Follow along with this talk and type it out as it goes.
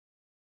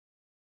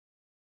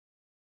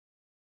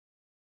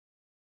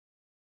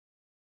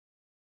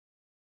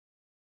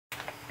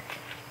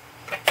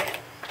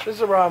This is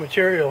the raw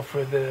material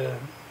for the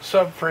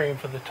subframe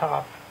for the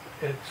top.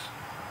 It's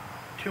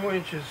 2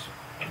 inches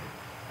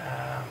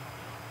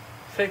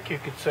thick, you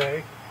could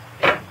say,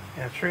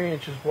 and 3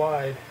 inches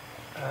wide.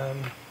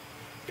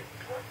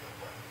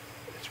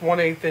 It's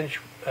 1/8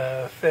 inch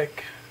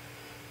thick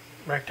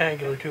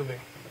rectangular tubing.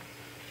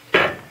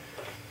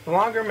 The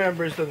longer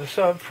members of the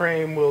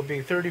subframe will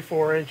be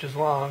 34 inches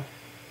long,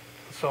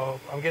 so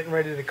I'm getting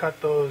ready to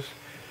cut those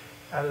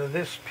out of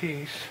this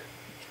piece.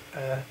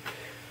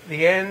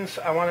 The ends,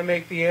 I want to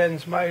make the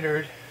ends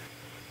mitered.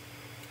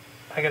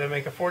 I got to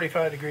make a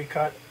 45-degree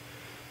cut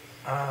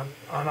on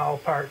all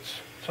parts.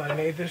 So I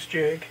made this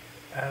jig.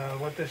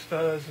 What this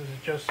does is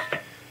it just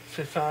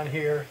sits on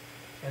here,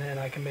 and then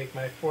I can make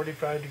my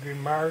 45-degree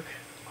mark.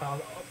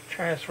 I'll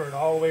transfer it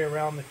all the way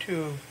around the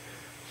tube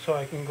so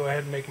I can go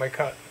ahead and make my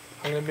cut.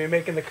 I'm going to be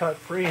making the cut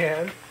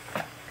freehand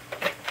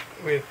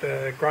with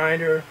a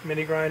grinder,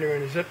 mini grinder,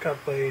 and a zip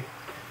cut blade.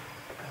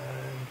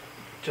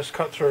 Just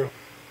cut through.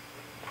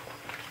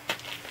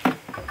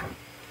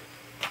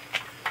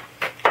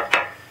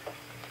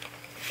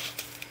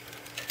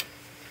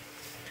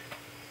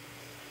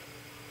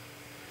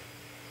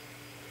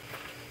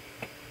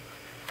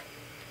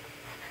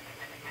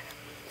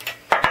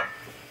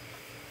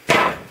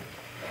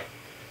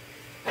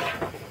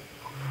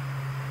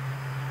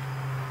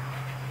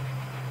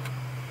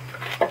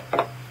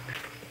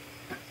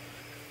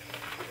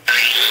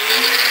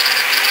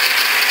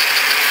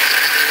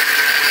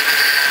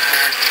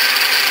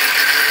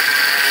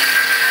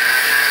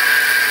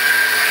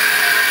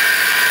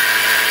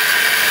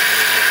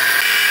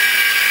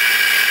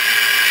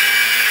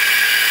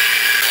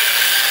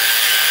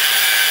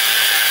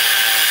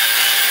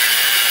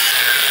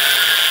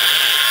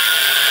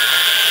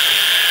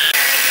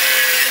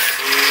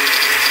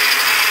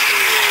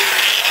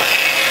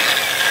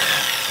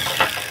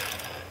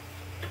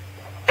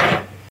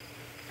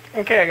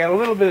 Okay, I got a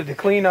little bit of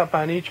cleanup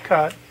on each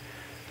cut.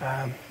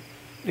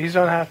 These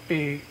don't have to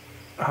be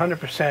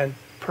 100%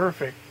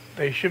 perfect.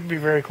 They should be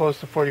very close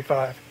to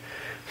 45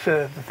 so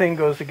that the thing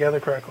goes together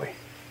correctly.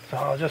 So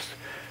I'll just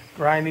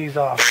grind these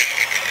off.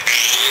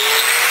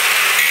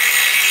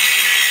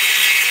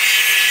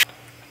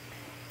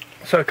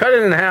 So cut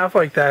it in half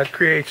like that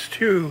creates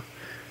two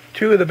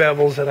of the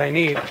bevels that I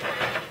need.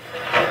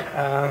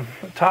 The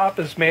top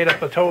is made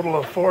up a total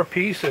of 4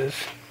 pieces.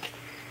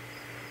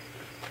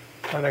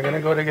 And they're going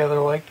to go together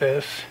like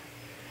this.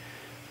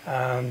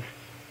 When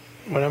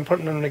I'm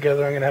putting them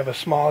together, I'm going to have a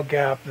small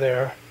gap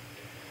there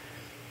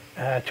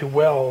to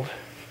weld.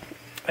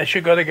 It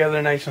should go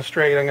together nice and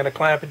straight. I'm going to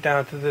clamp it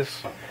down to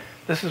this.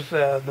 This is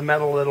the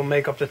metal that'll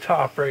make up the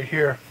top right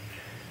here.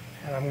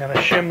 And I'm going to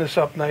shim this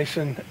up nice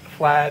and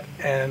flat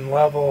and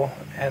level,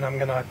 and I'm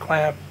going to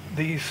clamp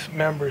these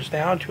members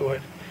down to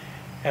it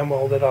and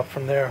weld it up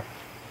from there.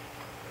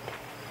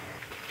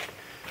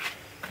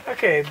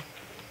 Okay.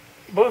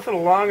 Both of the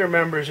longer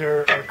members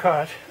are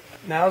cut.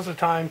 Now's the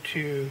time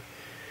to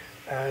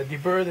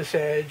deburr this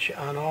edge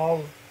on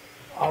all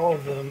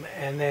of them,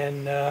 and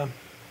then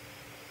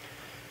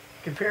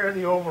compare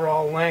the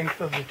overall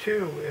length of the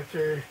two. If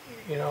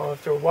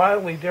they're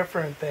wildly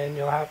different, then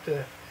you'll have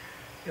to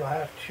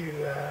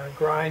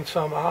grind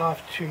some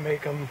off to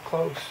make them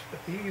close. But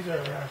these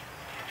are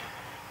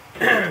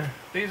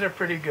these are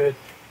pretty good.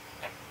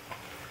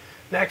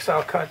 Next,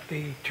 I'll cut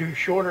the 2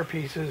 shorter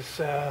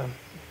pieces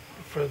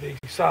for the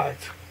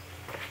sides.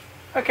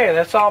 Okay,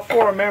 that's all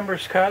 4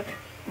 members cut.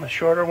 The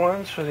shorter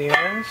ones for the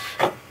ends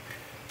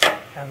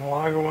and the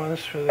longer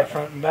ones for the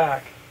front and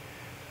back.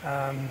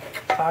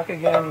 Talk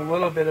again a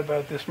little bit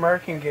about this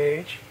marking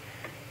gauge.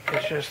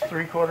 It's just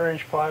 3/4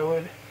 inch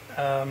plywood.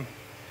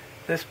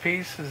 This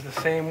piece is the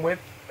same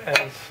width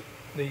as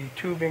the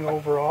tubing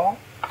overall.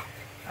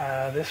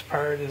 This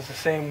part is the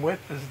same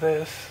width as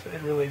this.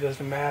 It really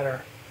doesn't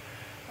matter.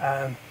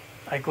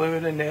 I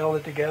glued and nailed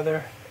it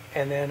together,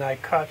 and then I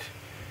cut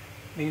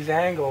these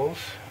angles,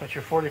 which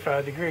are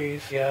 45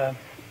 degrees,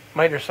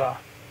 miter saw.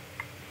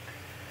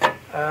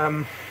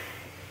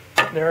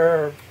 There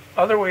are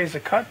other ways to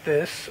cut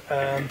this.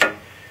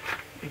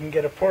 You can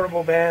get a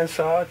portable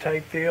bandsaw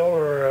type deal,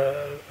 or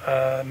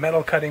a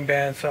metal cutting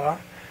bandsaw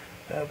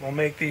that will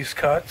make these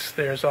cuts.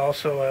 There's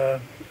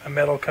also a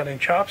metal cutting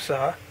chop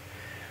saw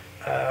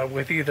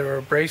with either a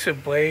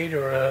abrasive blade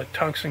or a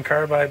tungsten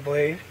carbide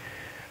blade.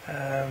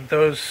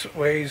 Those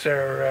ways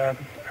are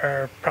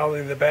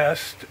probably the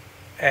best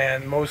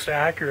and most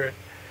accurate.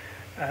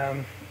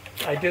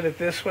 I did it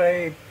this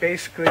way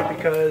basically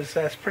because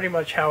that's pretty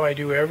much how I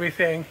do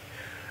everything.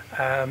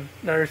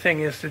 Another thing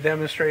is to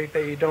demonstrate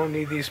that you don't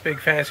need these big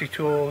fancy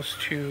tools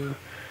to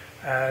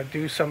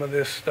do some of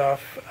this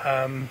stuff.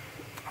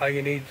 All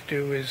you need to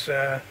do is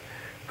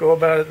go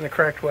about it in the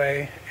correct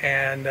way,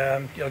 and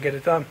you'll get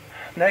it done.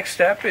 Next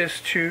step is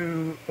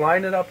to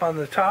line it up on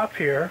the top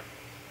here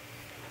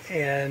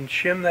and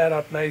shim that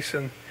up nice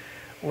and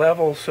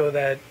level so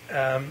that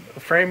the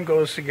frame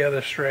goes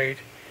together straight,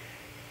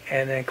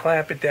 and then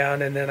clamp it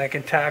down, and then I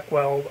can tack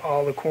weld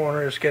all the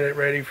corners, get it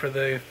ready for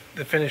the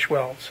finish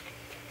welds.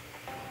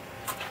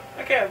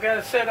 Okay, I've got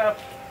it set up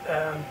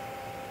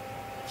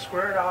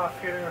squared off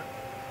here.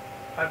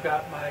 I've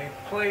got my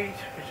plate,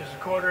 which is a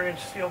 1/4 inch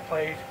steel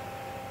plate,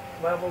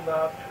 leveled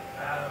up.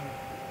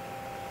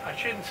 I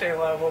shouldn't say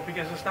level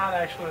because it's not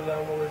actually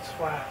level, it's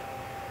flat.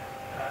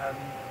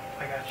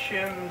 I got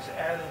shims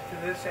added to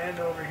this end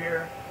over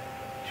here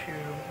to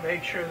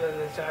make sure that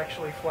it's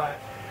actually flat.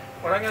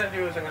 What I'm going to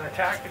do is I'm going to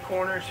tack the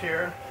corners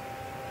here,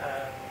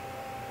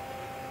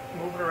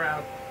 move it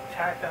around,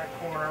 tack that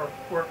corner,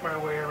 work my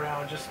way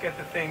around, just get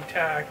the thing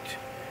tacked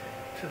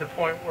to the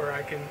point where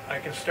I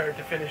can start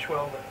to finish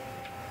welding.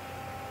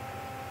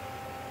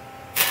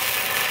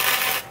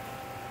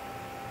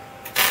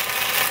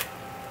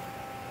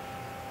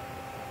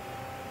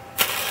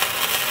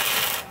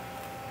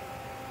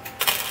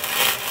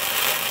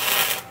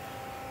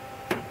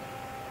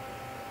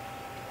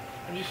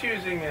 I'm just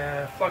using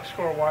a flux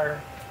core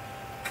wire,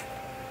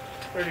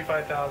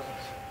 35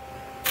 thousandths.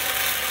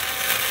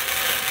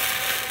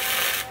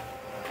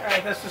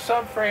 Alright, that's the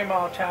subframe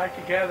I'll tack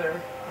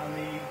together on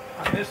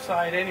this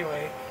side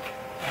anyway.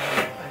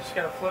 I just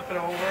got to flip it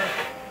over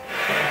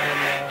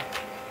and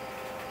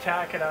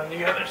tack it on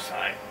the other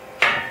side.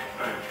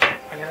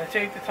 I'm going to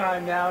take the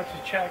time now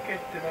to check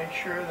it to make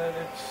sure that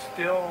it's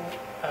still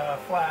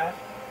flat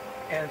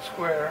and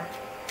square.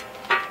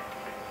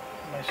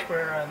 My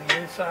square on the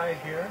inside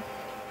here.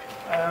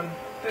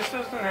 This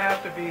doesn't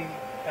have to be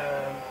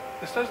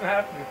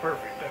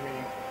perfect. I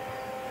mean,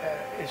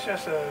 it's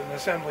just an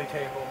assembly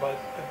table, but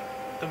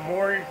the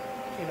more,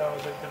 you know,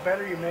 the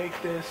better you make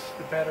this,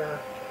 the better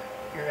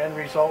your end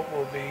result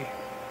will be.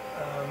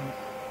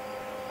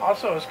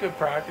 Also, it's good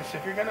practice.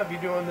 If you're going to be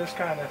doing this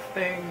kind of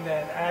thing,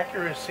 then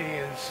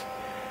accuracy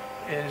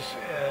is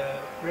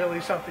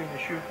really something to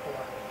shoot for.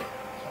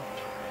 So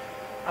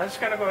I'm just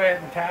going to go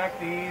ahead and tack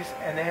these,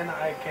 and then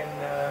I can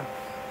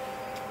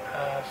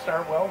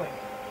start welding.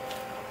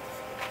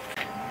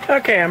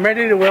 Okay, I'm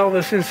ready to weld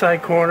this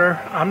inside corner.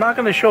 I'm not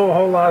going to show a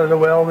whole lot of the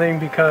welding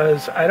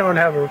because I don't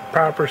have a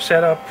proper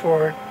setup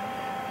for it.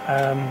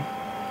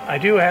 I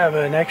do have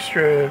an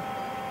extra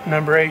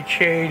number 8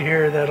 shade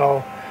here that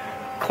I'll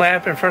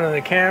clamp in front of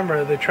the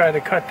camera to try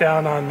to cut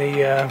down on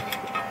the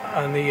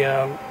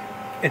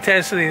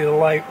intensity of the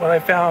light. What I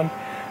found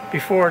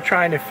before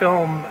trying to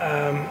film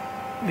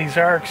these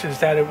arcs is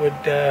that it would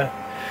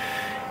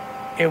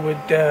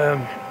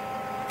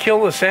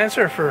kill the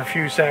sensor for a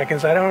few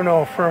seconds. I don't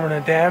know if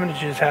permanent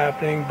damage is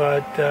happening,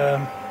 but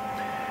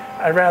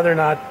I'd rather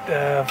not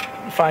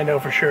find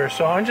out for sure.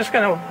 So I'm just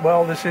going to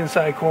weld this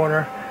inside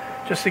corner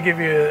just to give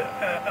you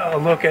a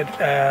look at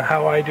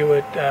how I do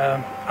it.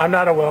 I'm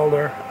not a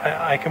welder.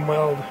 I can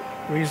weld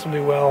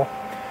reasonably well,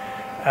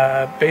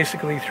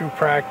 basically through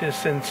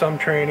practice and some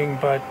training,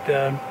 but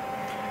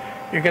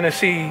you're going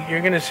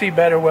to see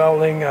better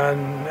welding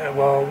on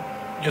well,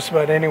 just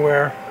about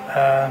anywhere.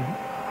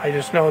 I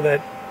just know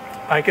that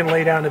I can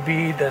lay down a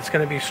bead that's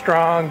going to be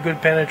strong,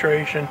 good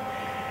penetration,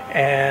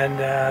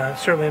 and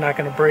certainly not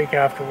going to break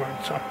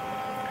afterwards. So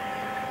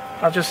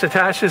I'll just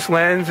attach this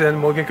lens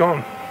and we'll get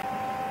going.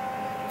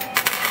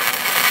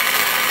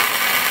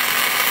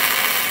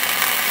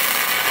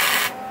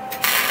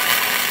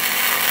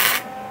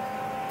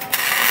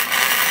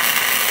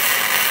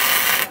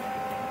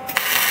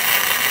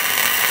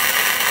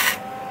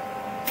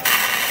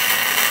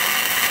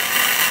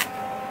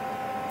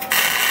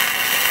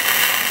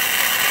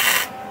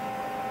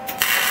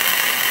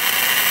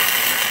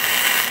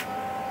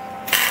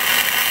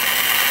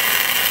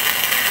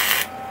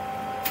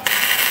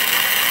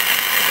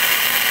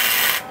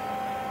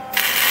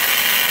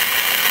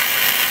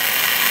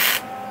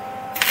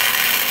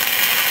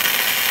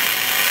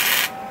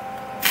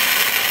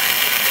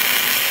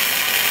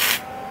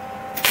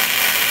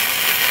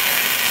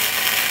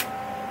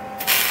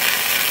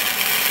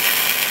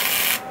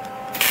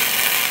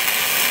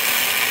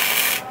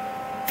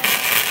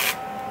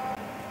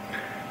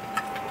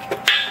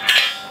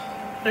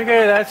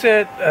 Okay, that's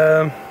it.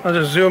 I'll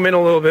just zoom in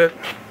a little bit.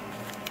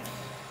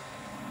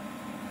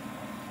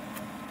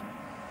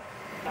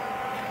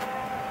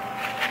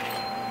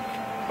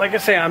 Like I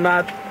say, I'm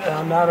not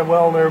a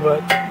welder,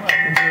 but I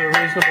can do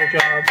a reasonable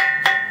job.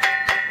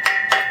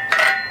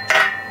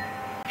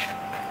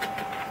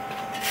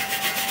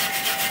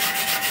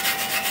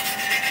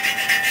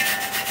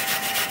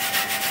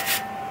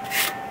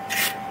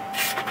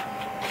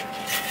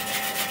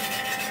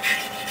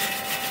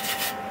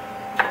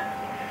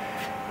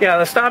 Yeah,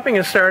 the stopping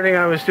and starting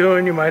I was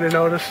doing, you might have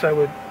noticed I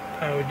would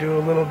do a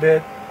little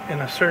bit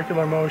in a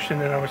circular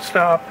motion and I would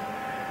stop.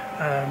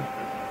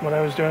 What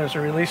I was doing is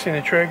releasing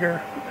the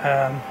trigger,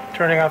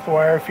 turning off the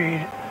wire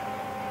feed.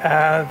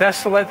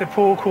 That's to let the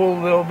pool cool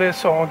a little bit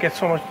so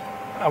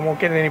I won't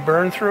get any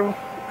burn through.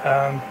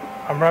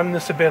 I'm running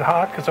this a bit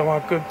hot because I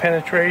want good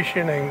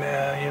penetration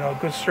and you know,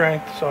 good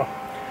strength. So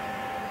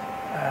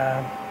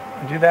I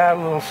do that, a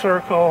little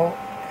circle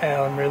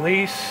and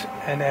release,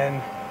 and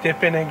then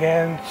dip in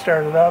again,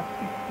 start it up,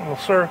 a little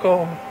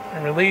circle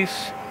and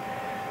release,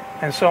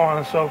 and so on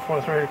and so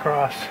forth right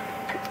across.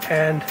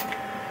 And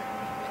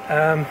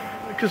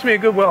it gives me a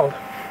good weld.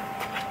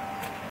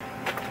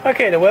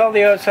 Okay, to weld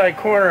the outside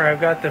corner, I've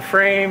got the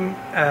frame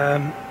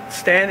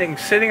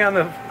sitting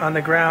on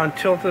the ground,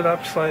 tilted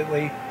up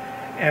slightly,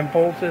 and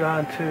bolted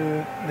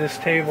onto this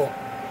table.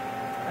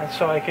 And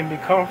so I can be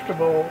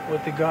comfortable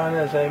with the gun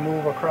as I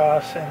move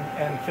across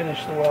and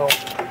finish the weld.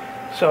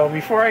 So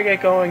before I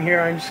get going here,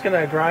 I'm just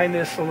going to grind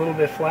this a little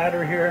bit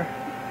flatter here.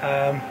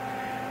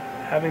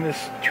 Having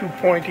this too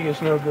pointy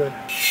is no good.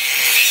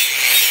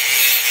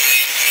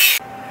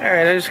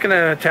 Alright, I'm just going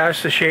to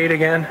attach the shade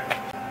again.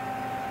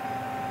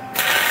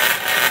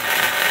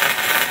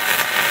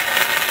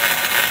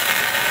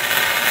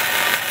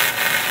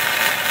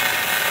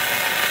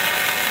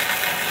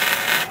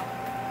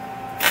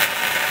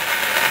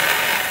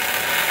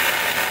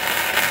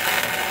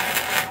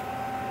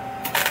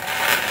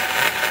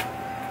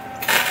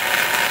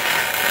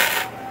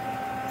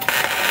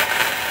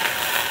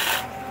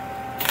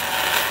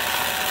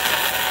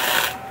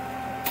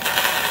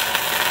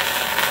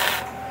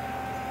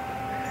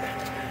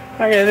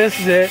 Okay, this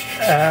is it.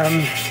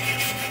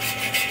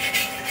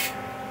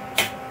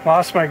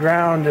 Lost my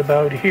ground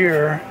about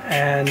here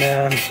and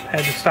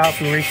had to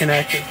stop and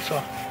reconnect it. So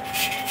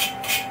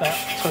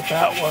that's what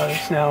that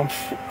was. Now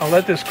I'll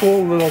let this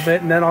cool a little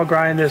bit and then I'll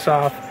grind this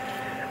off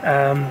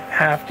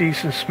half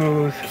decent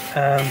smooth.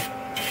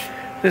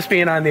 This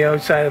being on the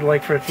outside, I'd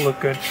like for it to look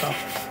good. So.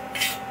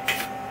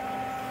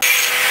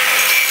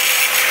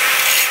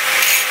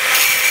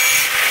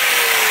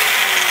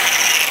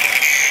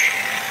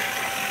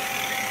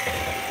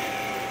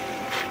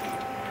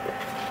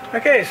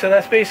 Okay, so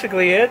that's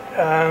basically it.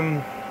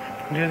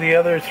 Do the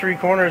other 3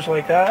 corners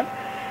like that.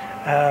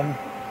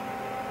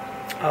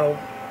 I'll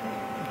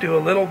do a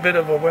little bit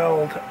of a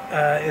weld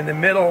in the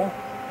middle,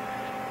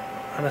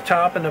 on the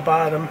top and the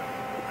bottom,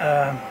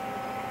 on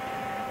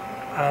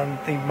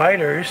the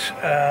miters,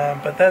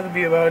 but that'll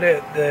be about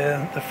it.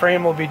 The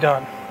frame will be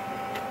done.